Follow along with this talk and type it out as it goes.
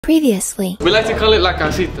Previously. We like to call it La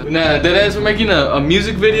Casita. Nah, deadass, we're making a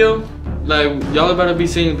music video. Like, y'all about to be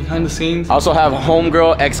seeing behind the scenes. I also have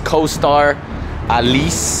homegirl, ex-co-star,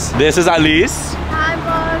 Alice. This is Alice. Hi,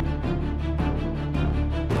 Mom.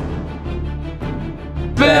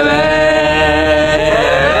 Baby!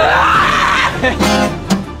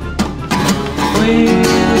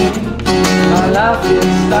 A la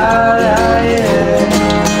fiesta de ayer.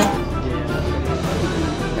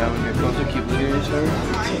 Yeah, when you're closer, keep looking at each other.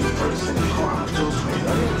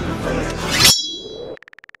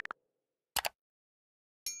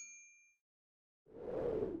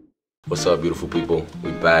 What's up, beautiful people?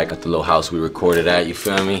 We back at the little house we recorded at, you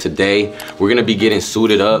feel me? Today, we're gonna be getting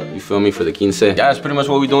suited up, you feel me, for the quince. Yeah, that's pretty much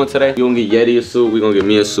what we're doing today. We gonna get Yeti a suit, we gonna get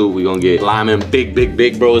me a suit, we gonna get Lyman,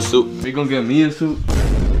 big bro a suit. We gonna get me a suit.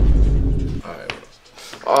 Alright.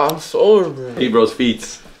 Oh, I'm sore, bro. Bro's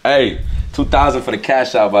feet. Hey, 2,000 for the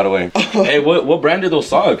cash out, by the way. Hey, what brand are those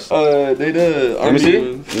socks? They the Let me see.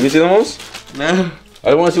 Let me see them ones? Nah.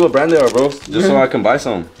 I wanna see what brand they are, bro. Just so I can buy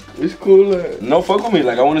some. It's cool. No, fuck with me.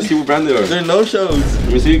 Like, I wanna see what brand they are. They're no shows.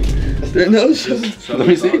 Let me see. They're no shows. Let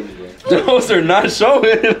me see. Those are not showing.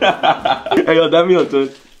 Hey, yo, that me up,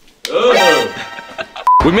 dude.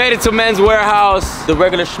 We made it to Men's Warehouse, the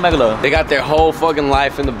regular schmegler. They got their whole fucking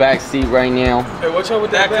life in the back seat right now. Hey, watch out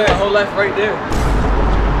with that bag. My whole life right there.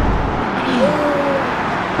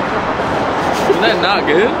 Isn't that not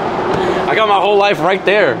good? I got my whole life right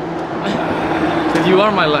there. Cause you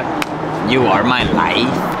are my life. You are my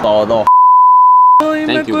life. Todo.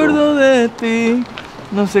 Thank you, bro. De ti.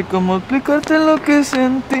 No sé cómo explicarte lo que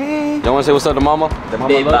sentí. Y'all wanna say what's up to mama? The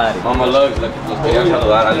mama Lugs. Mama Lugs, los querían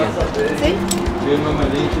saludar a alguien. ¿Sí?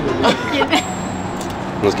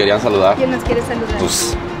 Nos querían saludar. ¿Quién nos quiere saludar?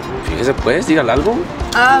 Pues, fíjese pues, dígale algo.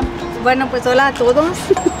 Ah, bueno, pues hola a todos.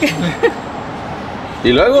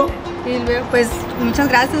 ¿Y luego? Y luego, pues muchas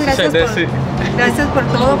gracias por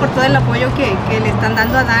todo el apoyo que le están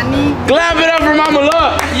dando a Dani. Clap it up for Mama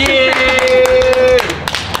Lugs! Yeah!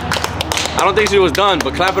 I don't think she was done,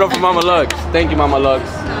 but clap it up for Mama Lugs. Thank you, Mama Lugs.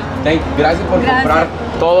 Gracias por comprar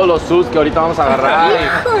todos los suits que ahorita vamos a agarrar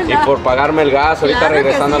y por pagarme el gas ahorita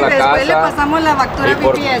regresando a la casa. Después le pasamos la factura y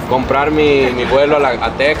por BTS. comprar mi vuelo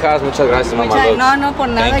a Texas. Muchas gracias, Mama Lugs. No, por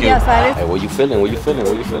nada, ya sabes. Hey, what you feeling? What you feeling?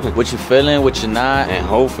 What you feeling? What you feeling, what you not, And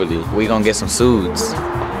hopefully we gonna get some suits.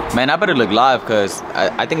 Man, I better look live, cause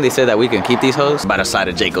I think they said that we can keep these hoes. By the side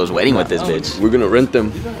of Jaco's wedding with this bitch. we're gonna rent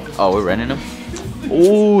them. Oh, we're renting them?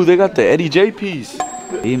 Ooh, they got the Eddy Jae piece.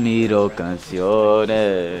 Y miro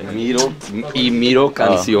canciones. Miro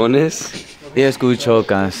canciones. Y escucho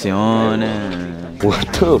canciones.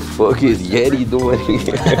 What the fuck is Yeti doing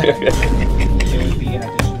here?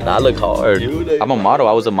 That look hard. I'm a model.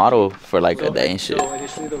 I was a model for like a day and shit.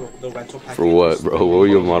 For what, bro? What were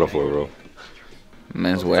you a model for, bro?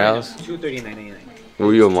 Men's Warehouse. $239.99. What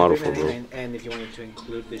were you a model for, bro? And if you wanted to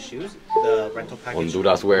include the shoes, the rental package.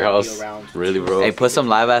 Honduras Warehouse. Really, bro? Hey, put some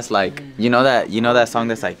live ass like you know that song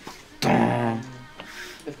that's like. Dun,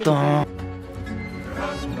 dun.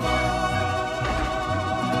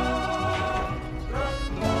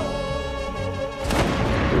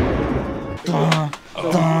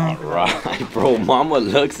 Right, bro. Mama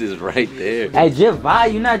Lux is right there. Hey, Jib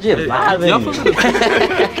vibe, you not Jib vibing. Y'all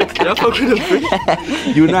fuck with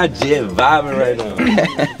the You not Jib vibing right now.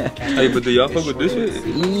 Hey, but do y'all fuck with this shit? A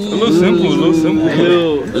little simple.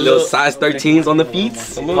 Little size 13s on the feet.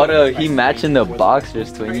 Hold up, he matching the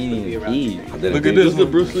boxers to any feet. Look at this, the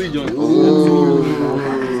Bruce Lee joint.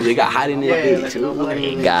 Ooh, they got hot in there too.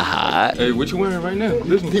 It got hot. Hey, what you wearing right now?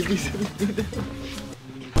 This one.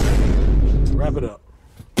 Wrap it up.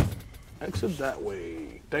 Exit that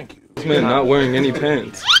way. Thank you. This man not wearing any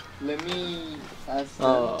pants. Let me ask.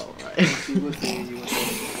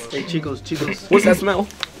 Hey, Chicos. What's that smell?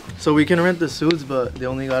 So we can rent the suits, but they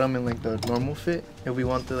only got them in like the normal fit. If we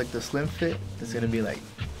want the slim fit, it's gonna be like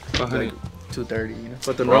 $230, you know.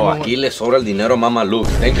 But the Bro, normal aquí le sobra el dinero a Mama Lux.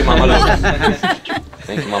 Thank you, Mama Lux.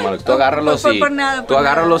 Thank you, Mama Lux. Tú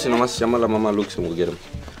agárralos y nomás se llama la Mama Lux si quieren.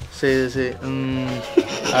 Sí.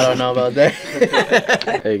 I don't know about that.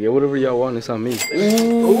 Hey, get whatever y'all want. It's on me.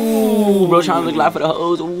 Ooh, bro, trying to look live for the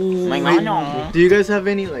hoes. Ooh, Do you guys have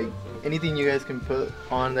anything you guys can put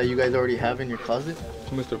on that you guys already have in your closet?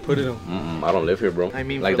 Mr. Put it on. I don't live here, bro. I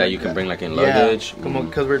mean, like for that like you can that. bring like in luggage. Come on,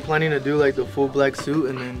 because we're planning to do like the full black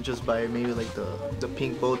suit and then just buy maybe like the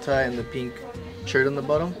pink bow tie and the pink shirt on the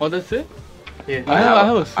bottom. Oh, that's it? Yeah. I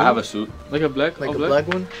have a suit. Like a black? Like a black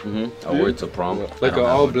one? I wear it to prom. Like an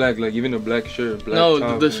all black, like even a black shirt. Black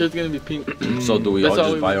top. The shirt's gonna be pink. So do we all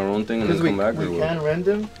just buy our own thing and then come back? We can rent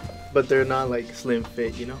them, but they're not like slim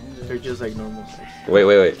fit, you know? They're just like normal size. Wait.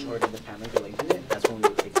 Or the family related it, that's when we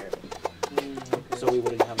would take So we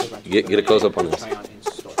wouldn't have the rental. Get a close up on this. Try on in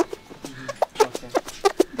store.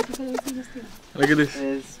 Look at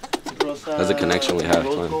this. That's the connection we have.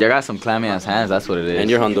 Man. You got some clammy ass hands, that's what it is. And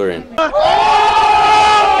you're Honduran.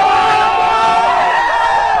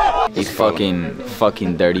 These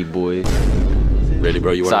fucking dirty boys. Really,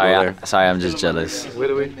 bro? You wanna go there? Sorry, I'm just jealous.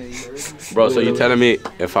 Bro, so you telling me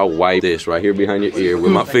if I wipe this right here behind your ear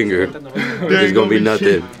with my finger, there's gonna be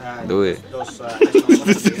nothing? Do it.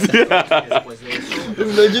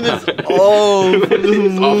 Imagine it's all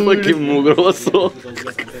fucking mugroso.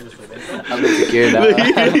 I'm insecure now.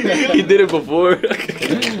 He did it before.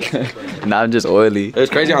 Now I'm just oily.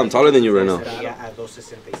 It's crazy how I'm taller than you right now.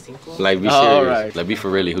 Like, be serious. right. Like, be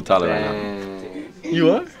for really. Who taller right now?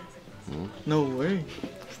 You are? No way.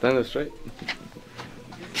 Stand up straight.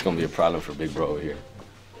 It's gonna be a problem for big bro over here.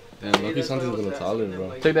 Damn, lucky Santi's a little taller,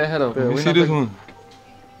 bro. Take that head off. Let me see this one.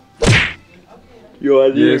 Yo,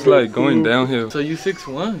 Yeah, it's like going downhill. So you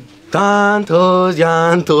 6'1". Tantos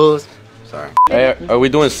llantos. Sorry. Hey, are we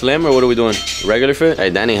doing slim or what are we doing? Regular fit?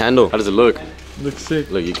 Hey, Danny, handle. How does it look? Looks sick.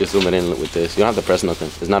 Look, you can zoom it in with this. You don't have to press nothing.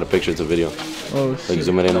 It's not a picture, it's a video. Oh, Like,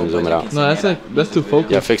 zoom it in and zoom it out. no, that's too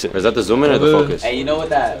focused. Yeah, fix it. Is that the zoom in or the focus? Hey, you know what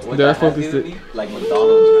that? What that focused it. Like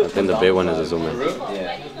McDonald's. I think the big one is a zoom in.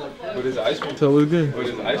 Yeah. So it was good.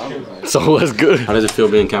 So what's good? How does it feel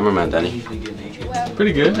being cameraman, Danny?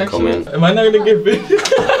 Pretty good, actually. Come in. Am I not gonna get big?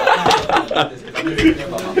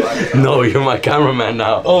 No, you're my cameraman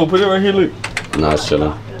now. Oh, put it right here, look. Nah, it's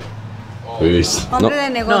chilling. Peace. Hombre de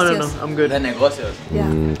negocios. I'm good. De negocios.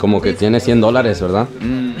 Como que tiene $100, ¿verdad?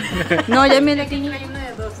 No, ya mira que hay uno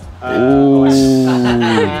de 2.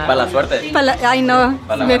 Para la suerte. Ay, no.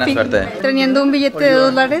 Para la buena suerte. Teniendo un billete de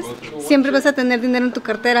 $2, siempre vas a tener dinero en tu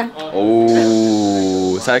cartera.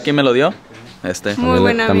 ¿Sabe quién me lo dio? Muy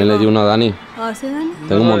buena. También le di uno a Dani. ¿Ah, sí, Dani?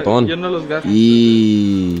 Tengo un montón. Yo no los gasto.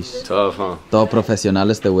 Y Tough, huh? todo profesional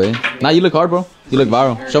este güey. Nah, you look hard, bro. You look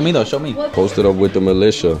viral. Show me though, show me. Posted up with the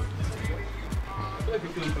militia.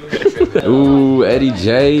 Ooh, Eddy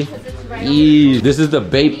Jae IG. This is the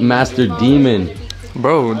Vape Master Demon.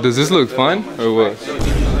 Bro, does this look fun or what?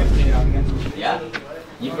 Yeah.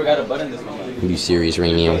 You forgot a button this one. You serious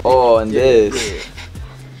right now? Oh, and this.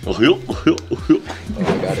 Oh,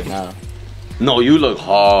 I got it now. no, you look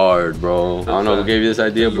hard, bro. I don't know who gave you this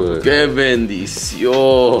idea, but que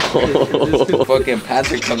bendición. This fucking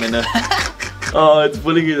pants are coming up. Oh, it's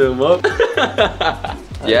pulling them up.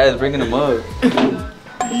 Yeah, it's bringing them up.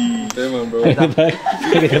 Damn on, bro.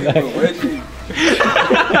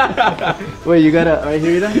 Wait, you got it right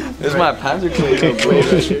here, Ida? This my pants are coming up, bro.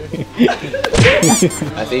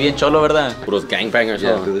 Así bien cholo, ¿verdad? Puros gangbangers,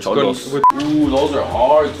 Yeah, huh? dude, Cholos. Ooh, those are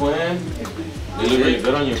hard, twin. They look really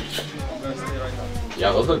good on you.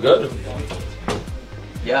 Yeah, those look good.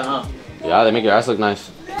 Yeah, huh? Yeah, they make your ass look nice.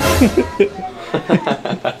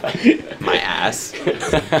 My ass.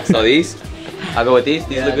 So these? I'll go with these.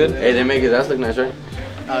 These look good. Hey, they make his ass look nice, right?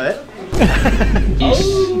 A ver.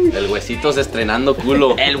 El huesito se estrenando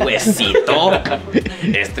culo. El huesito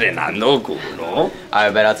estrenando culo. I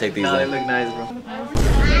bet I'll take these. No, they Then. look nice, bro.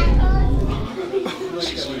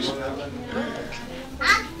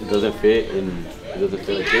 It doesn't fit in. It doesn't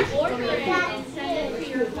fit like this.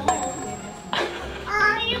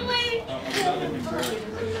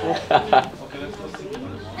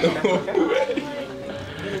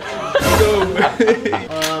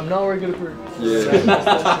 Now we're good for.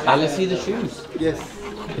 Hey, let's see the shoes. Yes.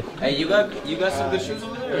 Hey, you got some good shoes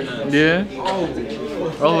over there or not? Yeah.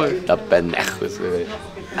 Oh, Está pendejo ese güey.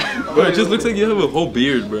 bro, it just looks like you have a whole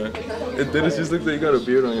beard, bro. It just looks like you got a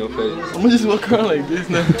beard on your face. I'm gonna just walk around like this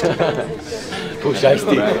now. Who's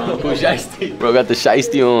shiesty? Who's shiesty? Bro, got the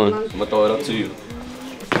shiesty on. I'm gonna throw it up to you.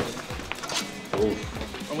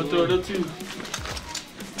 I'm gonna throw it up too.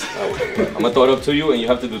 I'm gonna throw it up to you, and you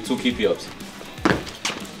have to do 2 keepy ups.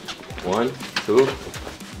 1, 2.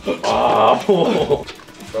 Oh,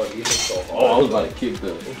 bro, you so hard. Oh, I was about to kick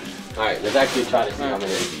them. All right, let's actually try to see how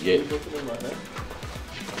many we can get.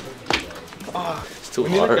 It's too We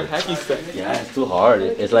need hard. like a hacky sack. Yeah, it's too hard.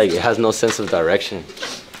 It's like it has no sense of direction.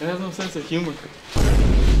 It has no sense of humor.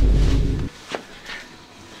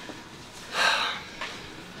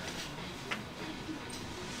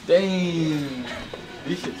 Dang.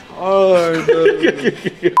 This shit's hard, bro.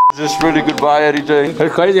 Just really goodbye, Eddy Jae.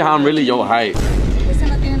 It's crazy how I'm really your height.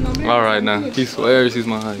 Alright now, he swears he's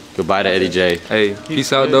my height. Goodbye to Eddy Jae. Hey,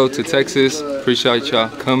 peace out though to Texas. Appreciate y'all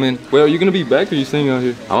coming. Well, you gonna be back or you staying out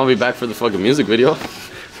here? I'm gonna be back for the fucking music video.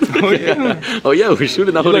 Oh yeah. Oh yeah, we're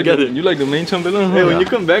shooting that whole together. You like the main chambelán? Hey, when you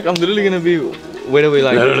come back, I'm literally gonna be. Wait,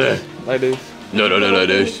 like No. Like this. literally like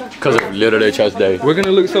this. Because of literally chest day. We're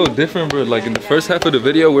gonna look so different, bro. Like in the first half of the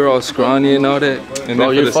video, we're all scrawny and all that. And Bro,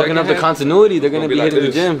 then you're for the fucking up the half, continuity. They're gonna be like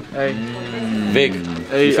hitting the this. gym. Hey, Vic.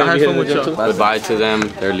 hey, I had fun with y'all. Goodbye to them.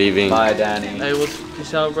 They're leaving. Bye, Danny. Hey,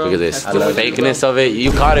 peace out, bro. Look at this. The fakeness of it.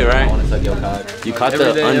 You caught it, right? You caught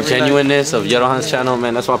the ungenuineness of Gero's channel,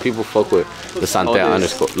 man. That's why people fuck with the Santea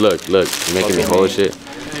underscore. Look, you're making me whole shit.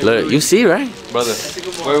 Look, you see, right? Brother.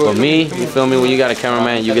 For me, you feel me? When you got a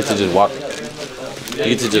cameraman, you get to just walk. You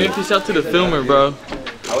get to just. Peace out to the filmer, bro.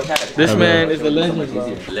 This man is a legend,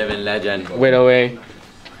 bro. Living legend. Wait away.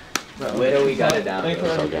 Wait till we got it down. Of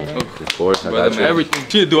course, I got you. Everything.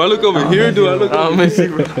 Shit, do I look over here? Do I look over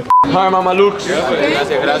here? Hi, Mama Luke.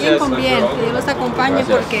 Bien con bien, que Dios los acompañe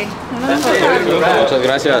porque uno no sabe. Muchas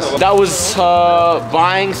gracias. That was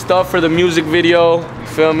buying stuff for the music video. You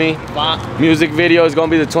feel me? Music video is gonna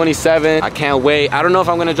be the 27th. I can't wait. I don't know if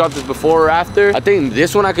I'm gonna drop this before or after. I think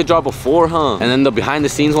this one I could drop before, huh? And then the behind the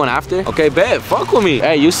scenes one after. Okay, bet. Fuck with me.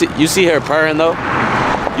 Hey, you see her purring though?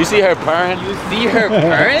 You see her purring? You see her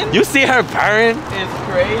purring? You see her purring? It's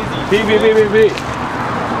crazy. Beep, beep, beep, beep, beep.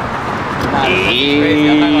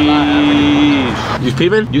 You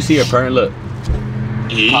peeping? You see her purring, look.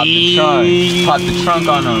 Pop the trunk. Pop the trunk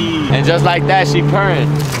on them. And just like that, she purring.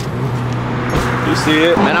 You see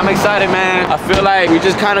it? Man, I'm excited, man. I feel like we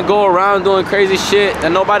just kind of go around doing crazy shit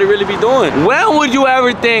that nobody really be doing. When would you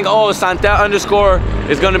ever think, oh, Santea underscore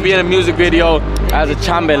is gonna be in a music video as a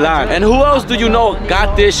chambelan? And who else do you know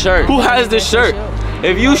got this shirt? Who has this shirt?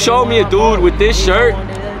 If you show me a dude with this shirt,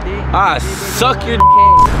 I suck your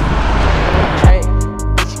Hey,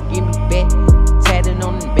 bitch, give me back. Tatted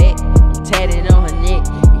on the back, I'm tatted on her neck.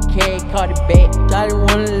 You can't call it back. Shawty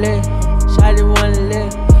wanna live, shawty wanna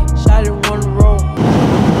live.